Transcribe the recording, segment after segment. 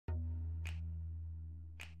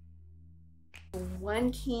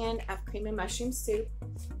1 can of cream and mushroom soup.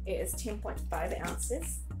 It is 10.5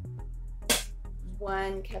 ounces.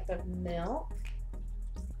 1 cup of milk.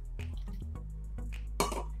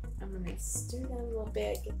 I'm going to stir that a little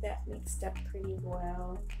bit, get that mixed up pretty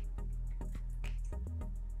well.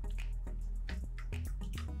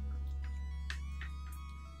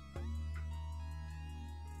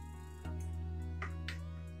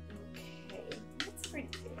 Okay, that's pretty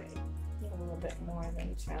good. Get a little bit more of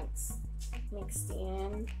them chunks mixed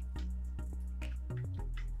in.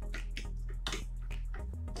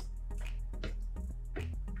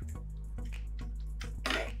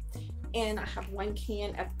 And I have 1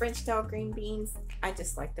 can of French style green beans. I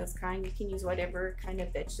just like those kind. You can use whatever kind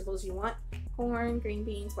of vegetables you want. Corn, green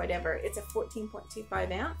beans, whatever. It's a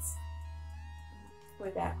 14.25 ounce. Pour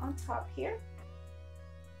that on top here.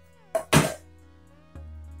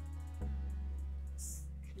 Just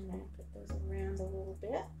kind of put those around a little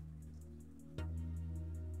bit.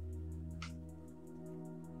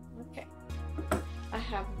 Okay. I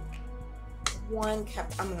have 1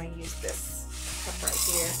 cup. I'm going to use this cup right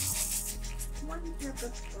here. 1 cup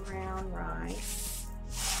of brown rice.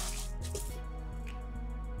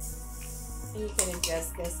 And you can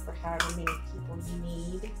adjust this for however many people you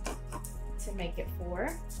need to make it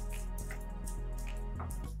for.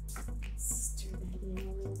 Stir that in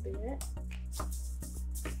a little bit.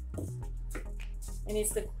 And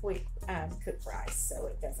it's the quick cooked rice, so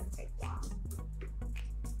it doesn't take long.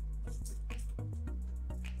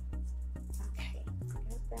 Okay,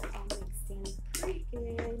 got that all mixed in pretty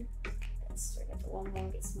good. Stir it up a little more,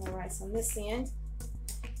 get some more rice on this end.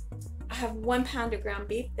 I have 1 pound of ground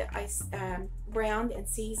beef that I browned and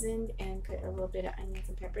seasoned and put a little bit of onions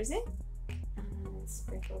and peppers in. And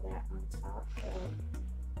sprinkle that on top of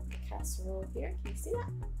the casserole here. Can you see that?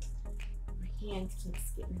 My hand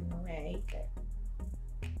keeps getting in the way, but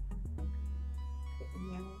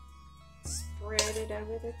spread it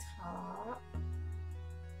over the top.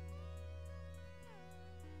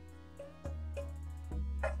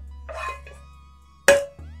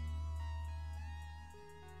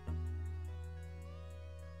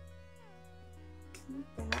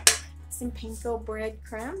 Some panko bread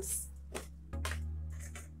crumbs.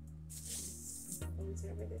 Those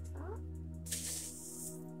over the top.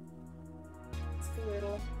 Just a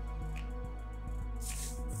little.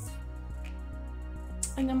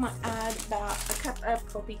 And I'm going to add about a cup of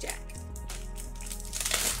Kobe Jack.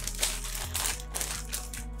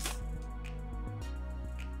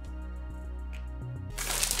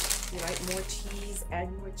 If you like more cheese,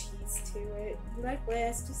 add more cheese to it. If you like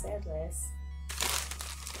less, just add less.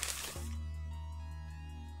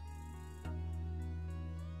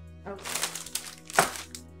 Okay.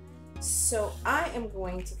 So I am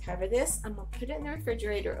going to cover this. I'm going to put it in the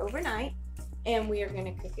refrigerator overnight, and we are going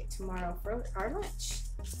to cook it tomorrow for our lunch.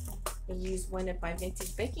 I use one of my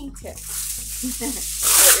vintage baking tips.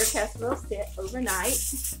 Let your casserole sit overnight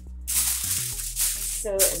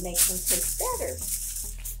so it makes them taste better.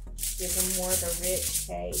 Give them more of a rich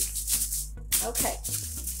taste. Okay,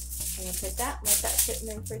 I'm going to put that, let that sit in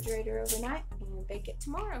the refrigerator overnight, and bake it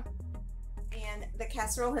tomorrow. And the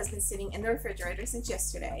casserole has been sitting in the refrigerator since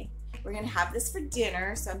yesterday. We're going to have this for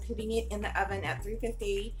dinner, so I'm putting it in the oven at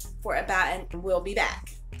 350 for about, and we'll be back.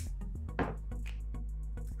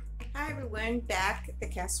 Hi everyone, back. The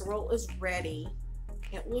casserole is ready.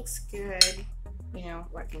 It looks good. You know,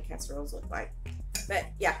 what can casseroles look like? But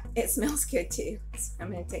yeah, it smells good too. So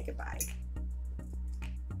I'm going to take a bite.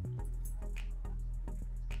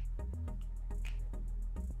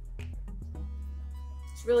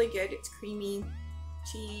 It's really good. It's creamy,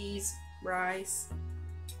 cheese, rice.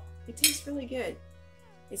 It tastes really good.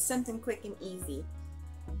 It's something quick and easy.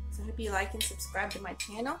 So I hope you like and subscribe to my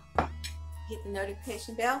channel. Hit the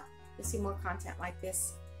notification bell to see more content like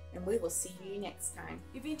this. And we will see you next time.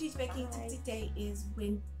 Your vintage baking tip today is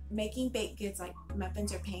when making baked goods like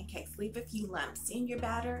muffins or pancakes, leave a few lumps in your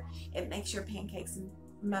batter. It makes your pancakes and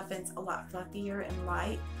muffins a lot fluffier and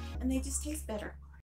light, and they just taste better.